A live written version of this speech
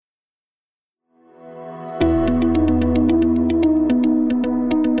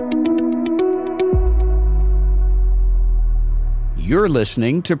You're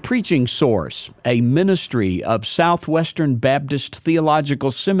listening to Preaching Source, a ministry of Southwestern Baptist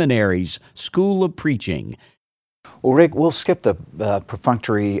Theological Seminary's School of Preaching. Well, Rick, we'll skip the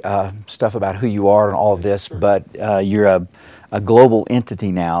perfunctory stuff about who you are and all of this, but you're a global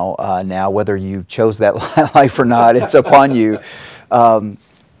entity now. Now, whether you chose that life or not, it's upon you. Do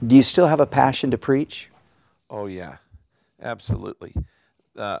you still have a passion to preach? Oh, yeah, absolutely.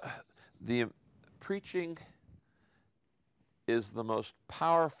 The preaching is the most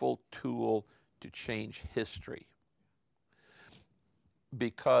powerful tool to change history,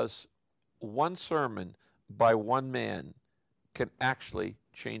 because one sermon by one man can actually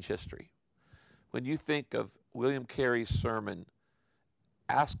change history. When you think of William Carey's sermon,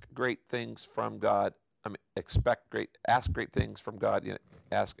 ask great things from God, ask great things from God,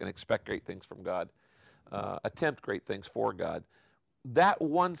 ask and expect great things from God, attempt great things for God. That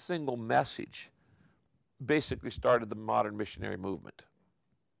one single message basically started the modern missionary movement.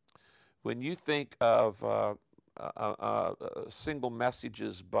 When you think of single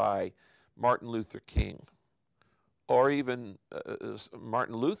messages by Martin Luther King, or even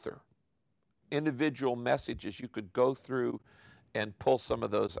Martin Luther, individual messages, you could go through and pull some of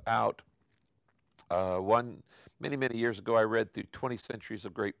those out. Many years ago, I read through 20 Centuries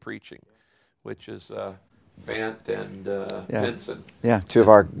of Great Preaching, which is Fant and Vinson. Yeah, two of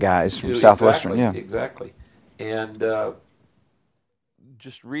our guys from Southwestern. Exactly. And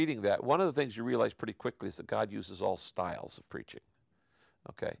just reading that, one of the things you realize pretty quickly is that God uses all styles of preaching.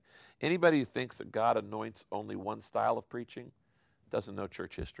 Okay. Anybody who thinks that God anoints only one style of preaching doesn't know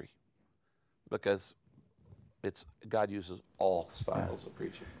church history, because God uses all styles of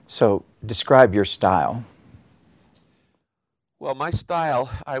preaching. So describe your style. Well, my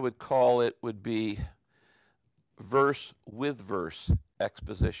style, I would call it, would be verse with verse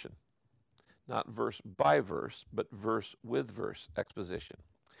exposition. Not verse by verse, but verse with verse exposition.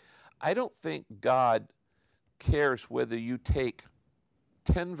 I don't think God cares whether you take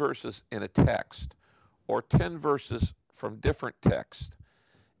 10 verses in a text or 10 verses from different texts,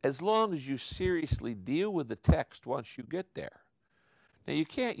 as long as you seriously deal with the text once you get there. Now, you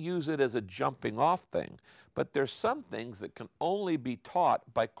can't use it as a jumping off thing, but there's some things that can only be taught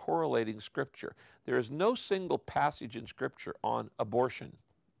by correlating Scripture. There is no single passage in Scripture on abortion,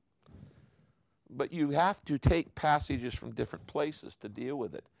 but you have to take passages from different places to deal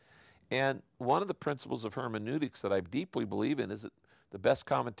with it. And one of the principles of hermeneutics that I deeply believe in is that the best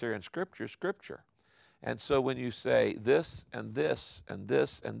commentary on Scripture is Scripture. And so when you say this and this and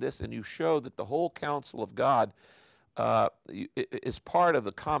this and this, and you show that the whole counsel of God is part of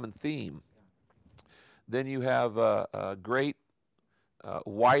the common theme, then you have a great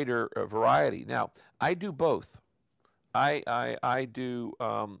wider variety. Now, I do both. I do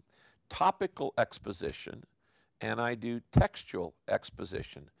topical exposition, and I do textual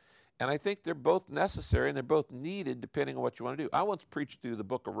exposition. And I think they're both necessary and they're both needed depending on what you want to do. I once preached through the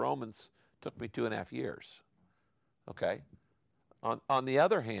book of Romans. It took me 2.5 years. Okay? On the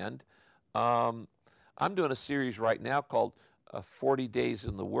other hand, I'm doing a series right now called 40 Days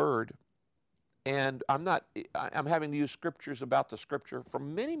in the Word. And I'm having to use scriptures about the Scripture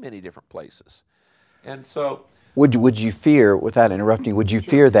from many different places. And so Would you fear, without interrupting, would you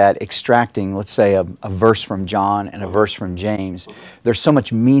fear that extracting, let's say, a verse from John and a verse from James, there's so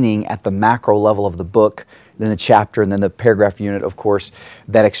much meaning at the macro level of the book, then the chapter, and then the paragraph unit, of course,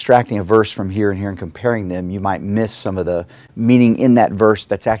 that extracting a verse from here and here and comparing them, you might miss some of the meaning in that verse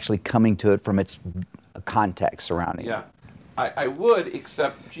that's actually coming to it from its context surrounding it? Yeah, I would,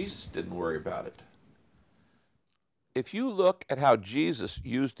 except Jesus didn't worry about it. If you look at how Jesus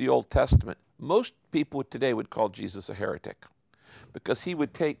used the Old Testament, most people today would call Jesus a heretic, because he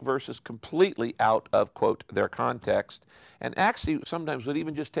would take verses completely out of, quote, their context, and actually sometimes would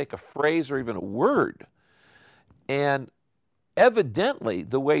even just take a phrase or even a word. And evidently,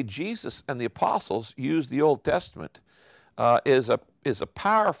 the way Jesus and the apostles used the Old Testament is a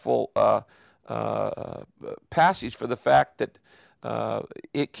powerful passage for the fact that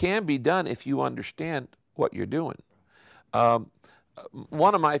it can be done if you understand what you're doing.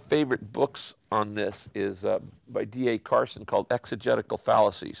 One of my favorite books on this is by D.A. Carson, called Exegetical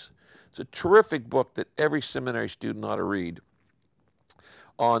Fallacies. It's a terrific book that every seminary student ought to read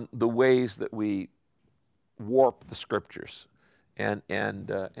on the ways that we warp the Scriptures and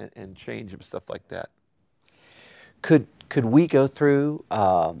change them, stuff like that. Could we go through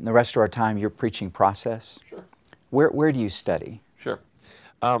the rest of our time your preaching process? Sure. Where do you study? Sure.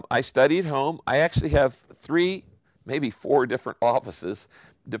 I study at home. I actually have 3, maybe 4 different offices.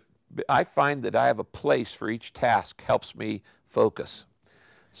 I find that I have a place for each task, helps me focus.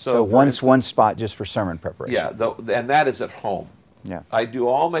 So one spot just for sermon preparation. Yeah, and that is at home. Yeah. I do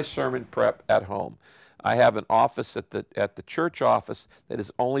all my sermon prep at home. I have an office at the church office that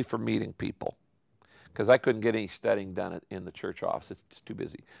is only for meeting people, because I couldn't get any studying done in the church office. It's just too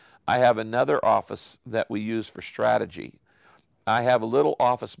busy. I have another office that we use for strategy. I have a little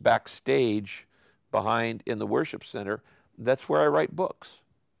office backstage behind in the worship center. That's where I write books.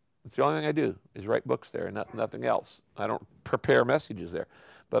 It's the only thing I do is write books there, and nothing else. I don't prepare messages there,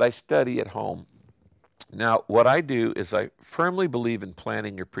 but I study at home. Now, what I do is I firmly believe in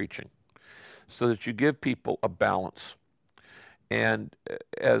planning your preaching so that you give people a balance. And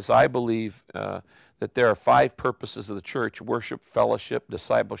as I believe that there are 5 purposes of the church: worship, fellowship,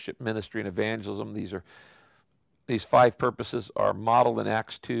 discipleship, ministry, and evangelism. These 5 purposes are modeled in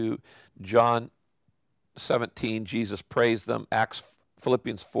Acts 2, John 17, Jesus praised them,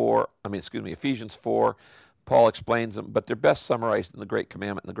 Ephesians 4, Paul explains them, but they're best summarized in the Great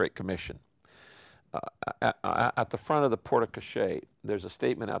Commandment and the Great Commission. At the front of the porte cochere, there's a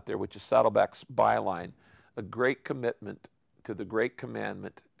statement out there which is Saddleback's byline: a great commitment to the Great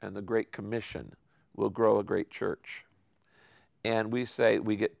Commandment and the Great Commission will grow a great church. And we say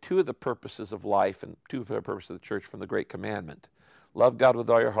we get 2 of the purposes of life and 2 of the purposes of the church from the Great Commandment. Love God with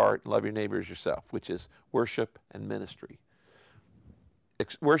all your heart and love your neighbor as yourself, which is worship and ministry.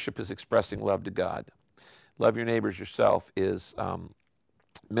 Worship is expressing love to God. Love your neighbor as yourself is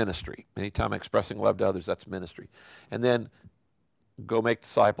ministry. Anytime expressing love to others, that's ministry. And then go make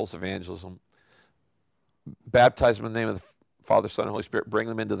disciples, evangelism. Baptize them in the name of the Father, Son, and Holy Spirit. Bring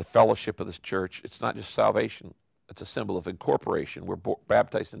them into the fellowship of this church. It's not just salvation. It's a symbol of incorporation. We're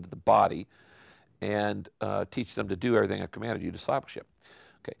baptized into the body, and teach them to do everything I commanded you, discipleship.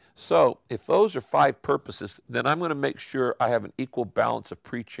 Okay, so if those are 5 purposes, then I'm going to make sure I have an equal balance of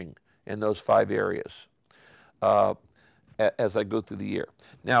preaching in those 5 areas as I go through the year.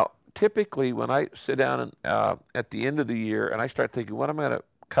 Now, typically when I sit down and, at the end of the year and I start thinking, what am I going to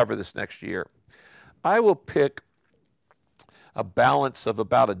cover this next year? I will pick a balance of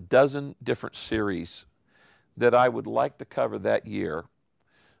about a dozen different series that I would like to cover that year.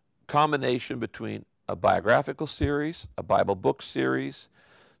 Combination between a biographical series, a Bible book series,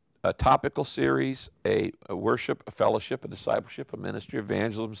 a topical series, a worship, a fellowship, a discipleship, a ministry,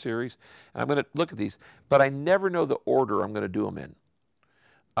 evangelism series. And I'm going to look at these, but I never know the order I'm going to do them in.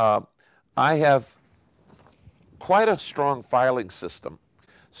 I have quite a strong filing system,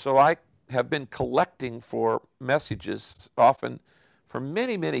 so I have been collecting for messages often for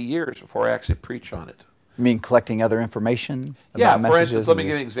many, many years before I actually preach on it. You mean collecting other information Yeah, about for messages? instance, let me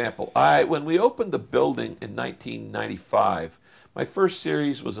give you an example. When we opened the building in 1995, my first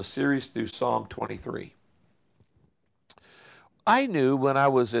series was a series through Psalm 23. I knew when I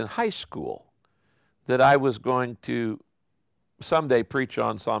was in high school that I was going to someday preach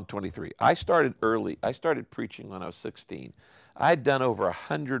on Psalm 23. I started early. I started preaching when I was 16. I'd done over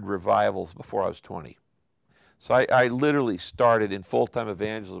 100 revivals before I was 20. So I literally started in full-time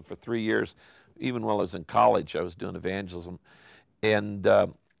evangelism for 3 years. Even while I was in college, I was doing evangelism. And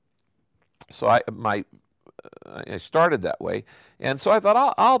so I started that way. And so I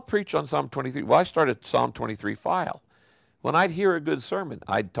thought, I'll preach on Psalm 23. Well, I started Psalm 23 file. When I'd hear a good sermon,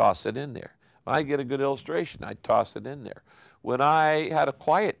 I'd toss it in there. When I get a good illustration, I'd toss it in there. When I had a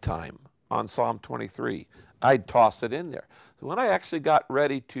quiet time on Psalm 23, I'd toss it in there. So when I actually got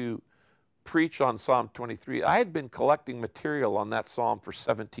ready to preach on Psalm 23, I had been collecting material on that psalm for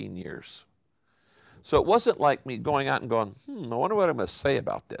 17 years. So it wasn't like me going out and going, I wonder what I'm going to say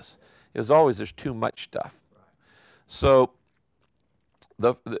about this. It was always, there's too much stuff. So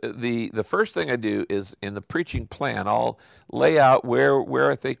the first thing I do is in the preaching plan, I'll lay out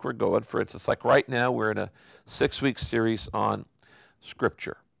where I think we're going. For instance, like right now, we're in a 6-week series on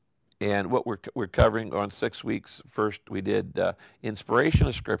Scripture. And what we're covering on 6 weeks, first we did inspiration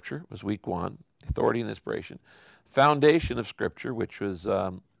of Scripture, was week 1, authority and inspiration. Foundation of Scripture, which was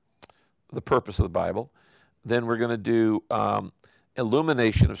the purpose of the Bible. Then we're going to do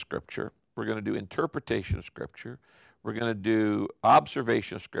illumination of Scripture. We're going to do interpretation of Scripture. We're going to do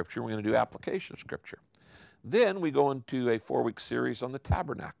observation of Scripture. We're going to do application of Scripture. Then we go into a 4-week series on the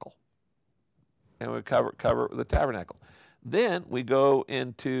tabernacle. And we cover the tabernacle. Then we go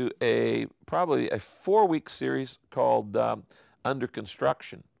into probably a 4-week series called Under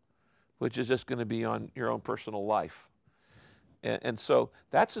Construction, which is just going to be on your own personal life. And so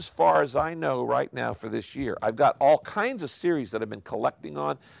that's as far as I know right now for this year. I've got all kinds of series that I've been collecting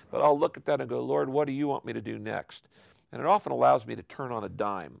on, but I'll look at that and go, Lord, what do you want me to do next? And it often allows me to turn on a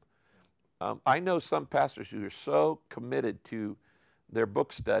dime. I know some pastors who are so committed to their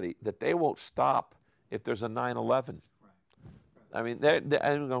book study that they won't stop if there's a 9/11. I mean,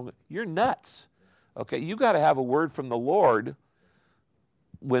 I'm going, you're nuts. Okay, you got to have a word from the Lord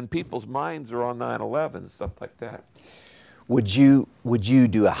when people's minds are on 9/11, stuff like that. Would you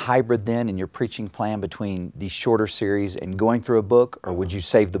do a hybrid then in your preaching plan between these shorter series and going through a book, or would you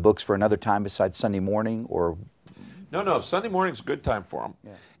save the books for another time besides Sunday morning? Or No, Sunday morning's a good time for them.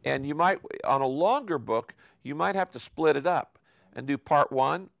 Yeah. And you might, on a longer book, you might have to split it up and do part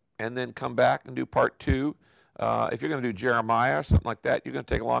 1 and then come back and do part 2. If you're going to do Jeremiah or something like that, you're going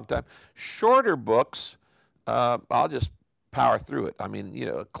to take a long time. Shorter books, I'll just power through it. I mean,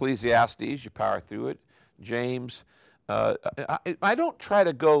 Ecclesiastes, you power through it. James. I don't try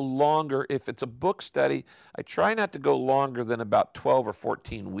to go longer. If it's a book study, I try not to go longer than about 12 or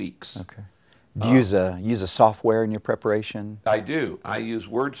 14 weeks. Okay. Do you use a software in your preparation? I do. I use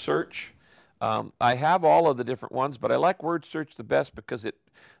Word Search. I have all of the different ones, but I like Word Search the best because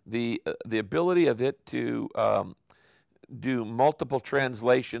the ability of it to do multiple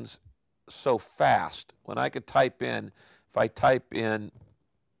translations so fast. When I could type in, if I type in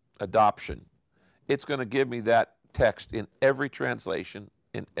adoption, it's going to give me that text in every translation,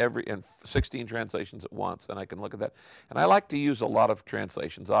 in 16 translations at once, and I can look at that. And I like to use a lot of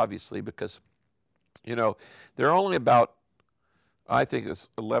translations, obviously, because there are only about, I think it's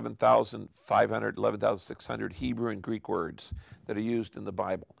 11,500, 11,600 Hebrew and Greek words that are used in the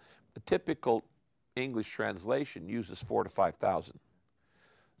Bible. The typical English translation uses 4,000 to 5,000.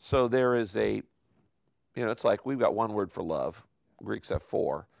 So there is it's like we've got one word for love. Greeks have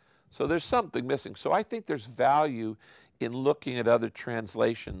 4. So there's something missing. So I think there's value in looking at other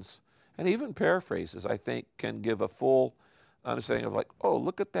translations, and even paraphrases, I think, can give a full understanding of like, oh,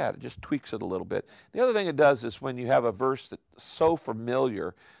 look at that. It just tweaks it a little bit. The other thing it does is when you have a verse that's so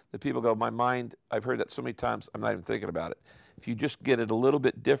familiar that people go, my mind, I've heard that so many times, I'm not even thinking about it. If you just get it a little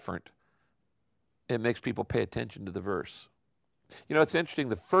bit different, it makes people pay attention to the verse. It's interesting.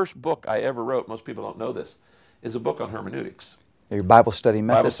 The first book I ever wrote, most people don't know this, is a book on hermeneutics. Your Bible study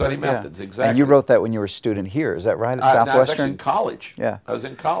methods? Bible study methods, exactly. And you wrote that when you were a student here, is that right, at Southwestern? I was actually in college. Yeah. I was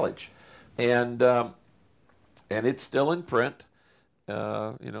in college. And it's still in print,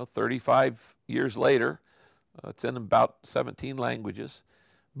 35 years later. It's in about 17 languages.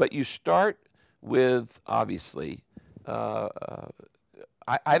 But you start with, obviously,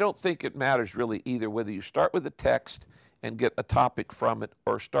 I don't think it matters really either whether you start with the text and get a topic from it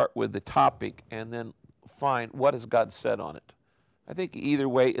or start with the topic and then find what has God said on it. I think either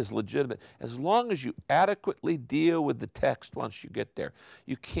way is legitimate, as long as you adequately deal with the text once you get there.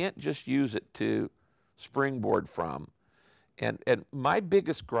 You can't just use it to springboard from. And my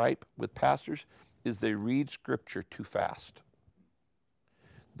biggest gripe with pastors is they read Scripture too fast.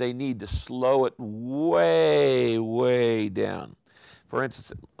 They need to slow it way, way down. For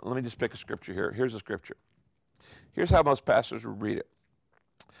instance, let me just pick a scripture here. Here's a scripture. Here's how most pastors would read it.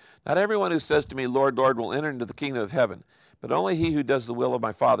 Not everyone who says to me, Lord, Lord, will enter into the kingdom of heaven, but only he who does the will of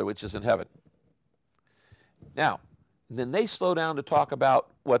my Father which is in heaven. Now, then they slow down to talk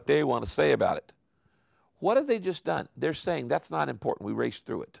about what they want to say about it. What have they just done? They're saying that's not important. We race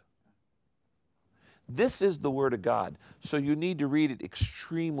through it. This is the Word of God, so you need to read it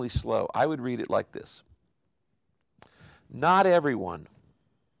extremely slow. I would read it like this. Not everyone,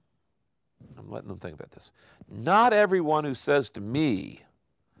 I'm letting them think about this. Not everyone who says to me,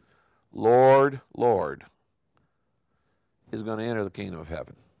 Lord, Lord, is going to enter the kingdom of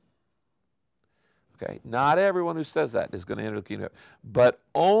heaven. Okay, not everyone who says that is going to enter the kingdom of heaven, but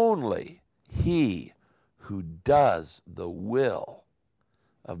only he who does the will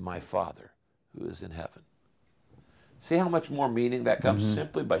of my Father who is in heaven. See how much more meaning that comes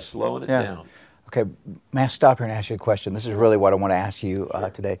simply by slowing it down. Okay, may I stop here and ask you a question? This is really what I want to ask you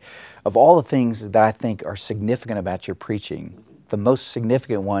today. Of all the things that I think are significant about your preaching, the most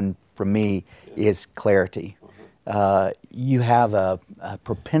significant one for me is clarity. You have a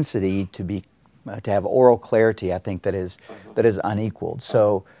propensity to have oral clarity, I think, that is unequaled.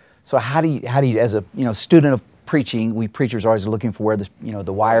 So how do you, as a student of preaching, we preachers are always looking for where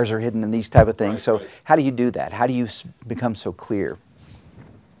the wires are hidden and these type of things. Right. How do you do that? How do you become so clear?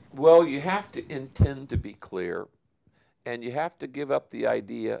 Well, you have to intend to be clear, and you have to give up the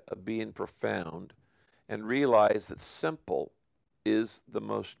idea of being profound and realize that simple is the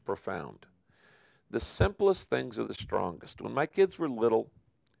most profound. The simplest things are the strongest. When my kids were little,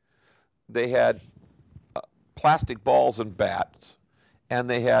 they had plastic balls and bats, and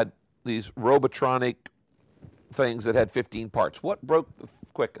they had these Robotronic things that had 15 parts. What broke the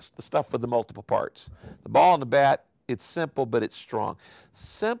quickest? The stuff with the multiple parts. The ball and the bat, it's simple, but it's strong.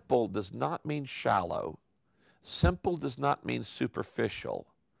 Simple does not mean shallow. Simple does not mean superficial.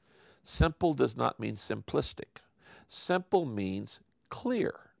 Simple does not mean simplistic. Simple means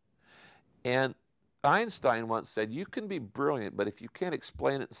clear. And Einstein once said, you can be brilliant, but if you can't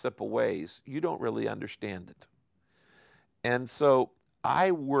explain it in simple ways, you don't really understand it. And so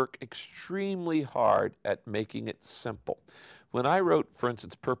I work extremely hard at making it simple. When I wrote, for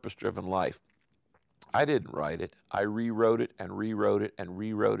instance, Purpose Driven Life, I didn't write it. I rewrote it and rewrote it and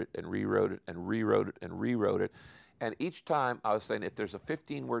rewrote it and rewrote it and rewrote it and rewrote it. And each time I was saying, if there's a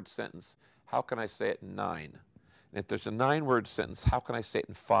 15-word sentence, how can I say it in 9? And if there's a 9-word sentence, how can I say it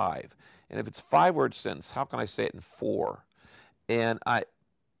in 5? And if it's a 5-word sentence, how can I say it in 4? And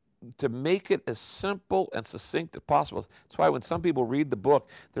to make it as simple and succinct as possible. That's why when some people read the book,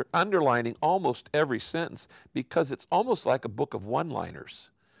 they're underlining almost every sentence, because it's almost like a book of one-liners.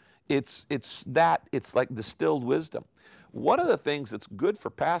 It's like distilled wisdom. One of the things that's good for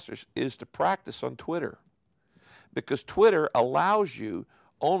pastors is to practice on Twitter, because Twitter allows you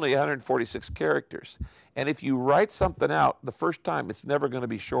only 146 characters. And if you write something out the first time, it's never going to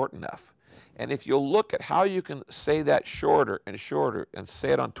be short enough. And if you'll look at how you can say that shorter and shorter and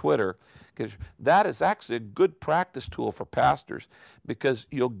say it on Twitter, that is actually a good practice tool for pastors, because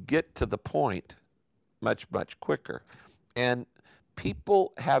you'll get to the point much, much quicker. And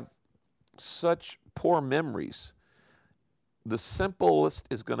people have such poor memories. The simplest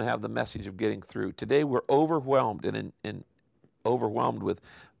is going to have the message of getting through. Today we're overwhelmed and overwhelmed with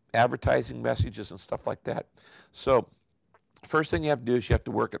advertising messages and stuff like that. So first thing you have to do is you have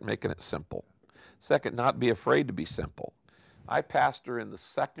to work at making it simple. Second, not be afraid to be simple. I pastor in the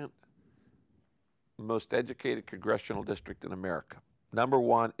second most educated congressional district in America. Number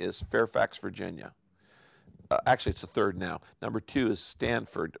 1 is Fairfax, Virginia. Actually, it's the third now. Number 2 is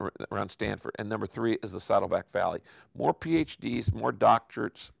Stanford, around Stanford. And number 3 is the Saddleback Valley. More PhDs, more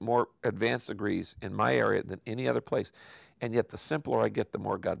doctorates, more advanced degrees in my area than any other place. And yet the simpler I get, the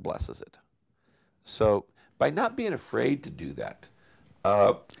more God blesses it. So by not being afraid to do that.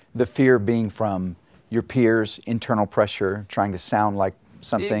 The fear being from your peers, internal pressure, trying to sound like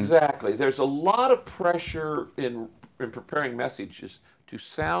something. Exactly. There's a lot of pressure in preparing messages to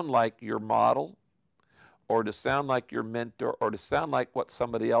sound like your model, or to sound like your mentor, or to sound like what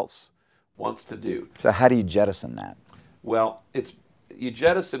somebody else wants to do. So how do you jettison that? Well, you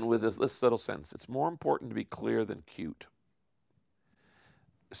jettison with this little sentence. It's more important to be clear than cute.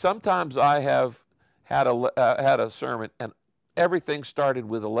 Sometimes I have had a sermon and everything started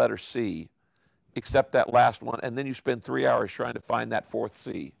with a letter C, except that last one, and then you spend 3 hours trying to find that fourth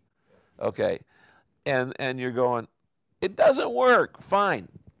C. Okay, and you're going, it doesn't work. Fine.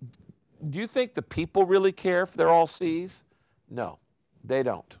 Do you think the people really care if they're all C's? No, they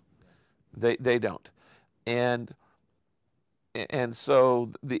don't. They don't. And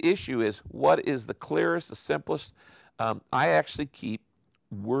so the issue is, what is the clearest, the simplest? I actually keep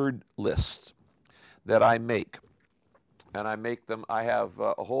word lists that I make. And I make them, I have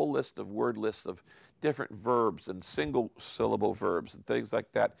a whole list of word lists of different verbs and single syllable verbs and things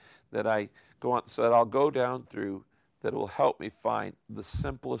like that, that I go on, so that I'll go down through, that will help me find the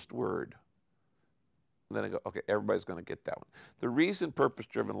simplest word. And then I go, okay, everybody's going to get that one. The reason Purpose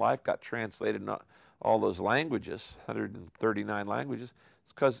Driven Life got translated in all those languages, 139 languages,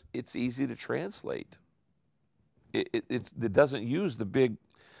 is because it's easy to translate. It doesn't use the big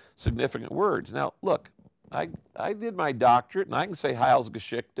significant words. Now, look, I did my doctorate, and I can say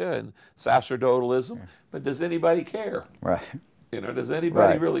Heilsgeschichte and sacerdotalism, but does anybody care? Right. Does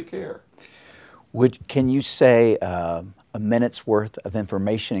anybody really care? Can you say a minute's worth of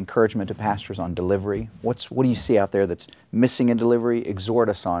information, encouragement to pastors on delivery? What do you see out there that's missing in delivery? Exhort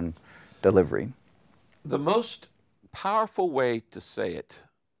us on delivery. The most powerful way to say it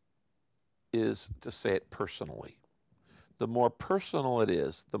is to say it personally. The more personal it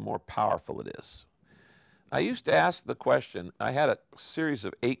is, the more powerful it is. I used to ask the question, I had a series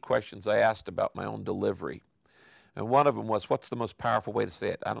of 8 questions I asked about my own delivery. And one of them was, what's the most powerful way to say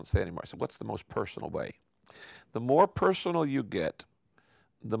it? I don't say it anymore. I said, what's the most personal way? The more personal you get,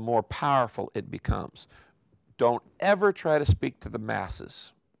 the more powerful it becomes. Don't ever try to speak to the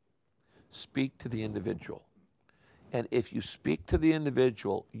masses. Speak to the individual. And if you speak to the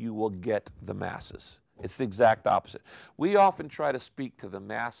individual, you will get the masses. It's the exact opposite. We often try to speak to the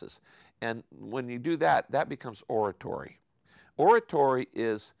masses. And when you do that, that becomes oratory. Oratory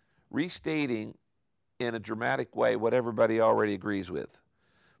is restating in a dramatic way what everybody already agrees with.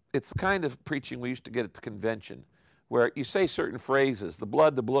 It's the kind of preaching we used to get at the convention, where you say certain phrases, the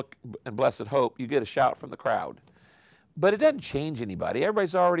blood, the book, and blessed hope, you get a shout from the crowd. But it doesn't change anybody.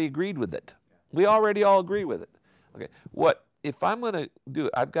 Everybody's already agreed with it. We already all agree with it. Okay. If I'm going to do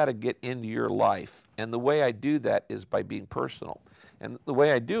it, I've got to get into your life. And the way I do that is by being personal. And the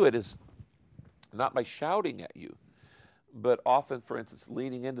way I do it is not by shouting at you, but often, for instance,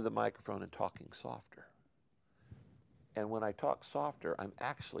 leaning into the microphone and talking softer. And when I talk softer, I'm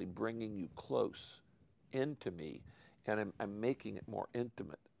actually bringing you close into me, and I'm making it more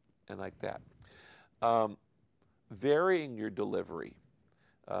intimate and like that. Varying your delivery,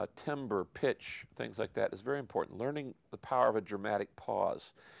 timbre, pitch, things like that is very important. Learning the power of a dramatic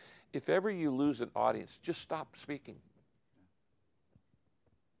pause. If ever you lose an audience, just stop speaking.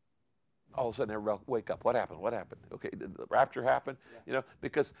 All of a sudden, everybody wake up. What happened? What happened? Okay, did the rapture happen? Yeah. You know,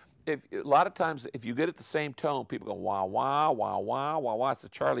 because a lot of times, if you get at the same tone, people go wah wah wah wah wah wah. It's the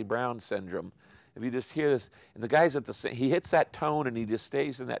Charlie Brown syndrome. If you just hear this, and the guy's at the same, he hits that tone and he just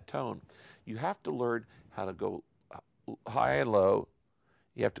stays in that tone. You have to learn how to go high and low.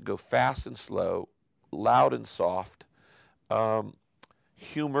 You have to go fast and slow, loud and soft,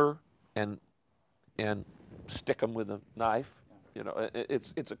 humor and stick them with a knife. You know,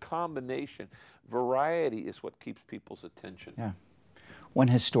 it's a combination. Variety is what keeps people's attention. Yeah. One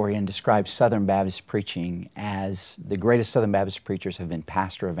historian describes Southern Baptist preaching as the greatest Southern Baptist preachers have been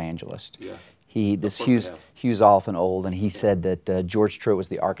pastor evangelist. Yeah. This Hughes Olfenold, and he said that George Truett was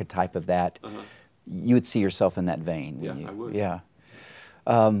the archetype of that. You would see yourself in that vein. Yeah, I would. Yeah.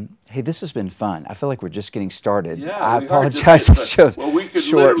 Hey, this has been fun. I feel like we're just getting started. Yeah, I apologize. Well, we could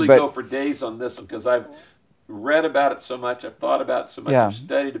literally go for days on this one because I've read about it so much, I've thought about it so much, I've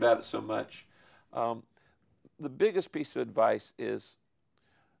studied about it so much. The biggest piece of advice is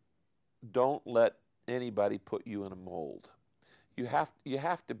don't let anybody put you in a mold. You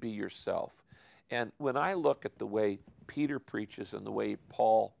have to be yourself. And when I look at the way Peter preaches and the way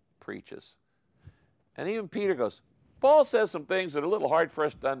Paul preaches, and even Peter goes, Paul says some things that are a little hard for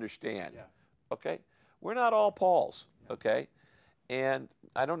us to understand. Yeah. Okay? We're not all Pauls, okay? And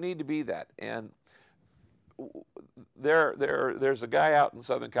I don't need to be that. And there's a guy out in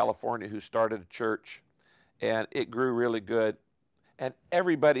Southern California who started a church, and it grew really good. And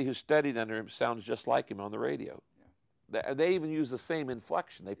everybody who studied under him sounds just like him on the radio. Yeah. They even use the same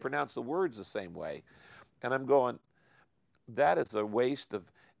inflection. They pronounce the words the same way. And I'm going, that is a waste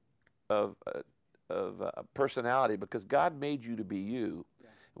of personality, because God made you to be you. Yeah.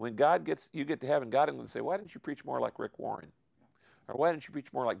 When you get to heaven, God is going to say, why didn't you preach more like Rick Warren? Yeah. Or why didn't you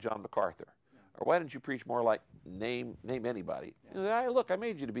preach more like John MacArthur? Yeah. Or why didn't you preach more like name anybody? Yeah. You know, look, I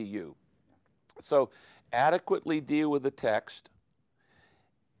made you to be you. Yeah. So adequately deal with the text.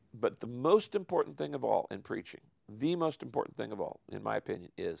 But the most important thing of all in preaching, the most important thing of all, in my opinion,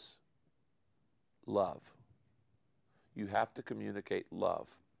 is love. You have to communicate love.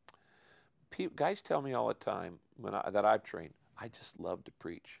 Guys tell me all the time that I've trained, I just love to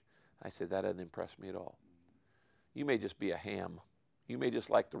preach. I say, that doesn't impress me at all. You may just be a ham. You may just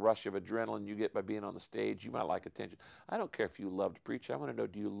like the rush of adrenaline you get by being on the stage. You might like attention. I don't care if you love to preach. I want to know,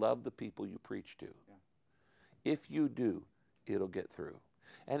 do you love the people you preach to? Yeah. If you do, it'll get through.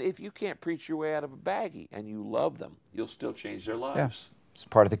 And if you can't preach your way out of a baggie and you love them, you'll still change their lives. Yes. It's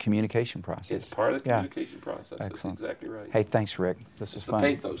part of the communication process. It's part of the communication process. Excellent. That's exactly right. Hey, thanks, Rick. This was fun.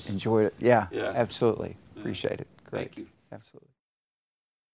 Pathos. Enjoyed it. Yeah, absolutely. Yeah. Appreciate it. Great. Thank you. Absolutely.